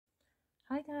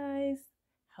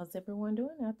How's everyone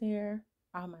doing out there?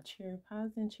 All my cherry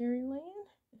pies in Cherryland.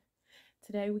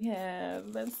 Today we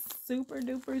have a super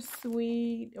duper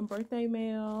sweet birthday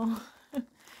mail.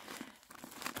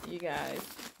 You guys,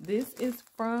 this is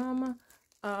from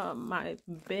my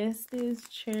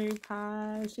bestest cherry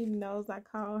pie. She knows I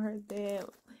call her that.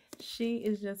 She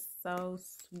is just so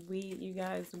sweet. You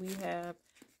guys, we have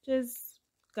just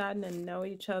gotten to know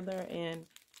each other, and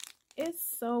it's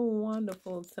so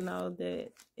wonderful to know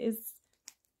that it's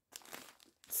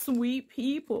sweet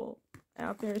people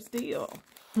out there still.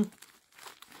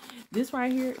 This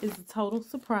right here is a total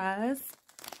surprise.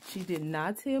 She did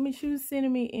not tell me she was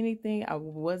sending me anything. I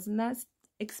was not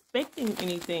expecting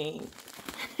anything.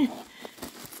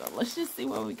 So let's just see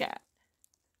what we got.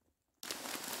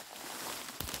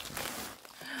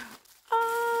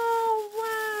 Oh,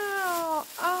 wow.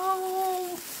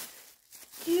 Oh,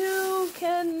 you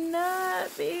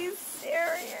cannot be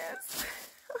serious.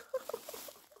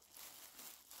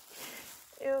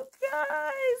 You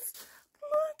guys,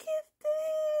 look at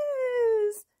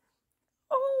this.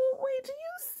 Oh, wait, do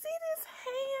you see this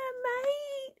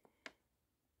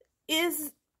handmade?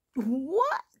 Is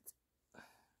what?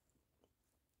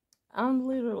 I'm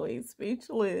literally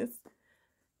speechless.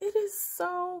 It is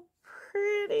so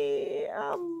pretty.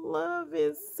 I love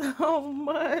it so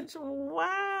much.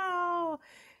 Wow.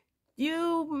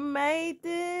 You made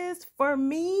this for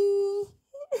me?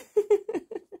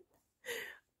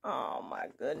 Oh my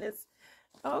goodness.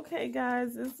 Okay,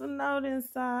 guys, it's a note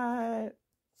inside.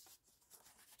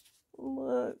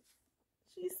 Look,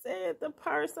 she said the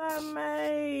purse I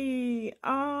made.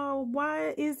 Oh,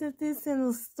 why isn't this in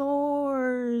the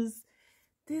stores?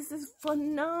 This is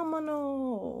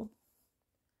phenomenal.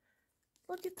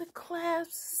 Look at the clasp,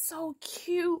 so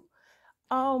cute.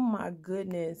 Oh my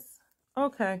goodness.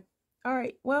 Okay, all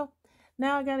right, well,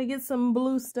 now I gotta get some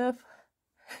blue stuff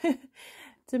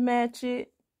to match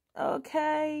it.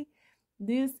 Okay,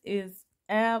 this is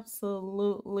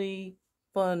absolutely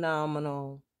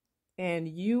phenomenal, and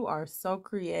you are so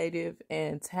creative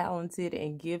and talented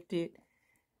and gifted,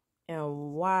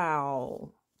 and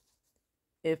wow,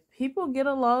 if people get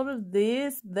a load of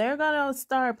this, they're gonna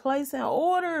start placing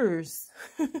orders.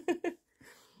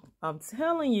 I'm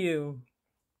telling you.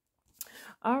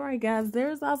 All right, guys,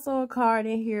 there's also a card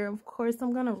in here. Of course,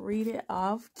 I'm gonna read it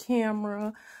off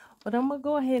camera, but I'm going to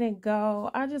go ahead and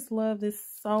go. I just love this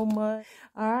so much.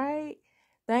 All right.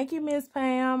 Thank you, Miss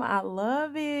Pam. I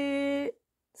love it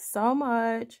so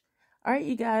much. All right,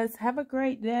 you guys. Have a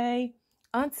great day.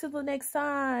 Until the next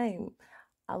time.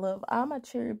 I love all my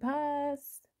cherry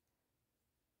pies.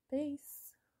 Peace.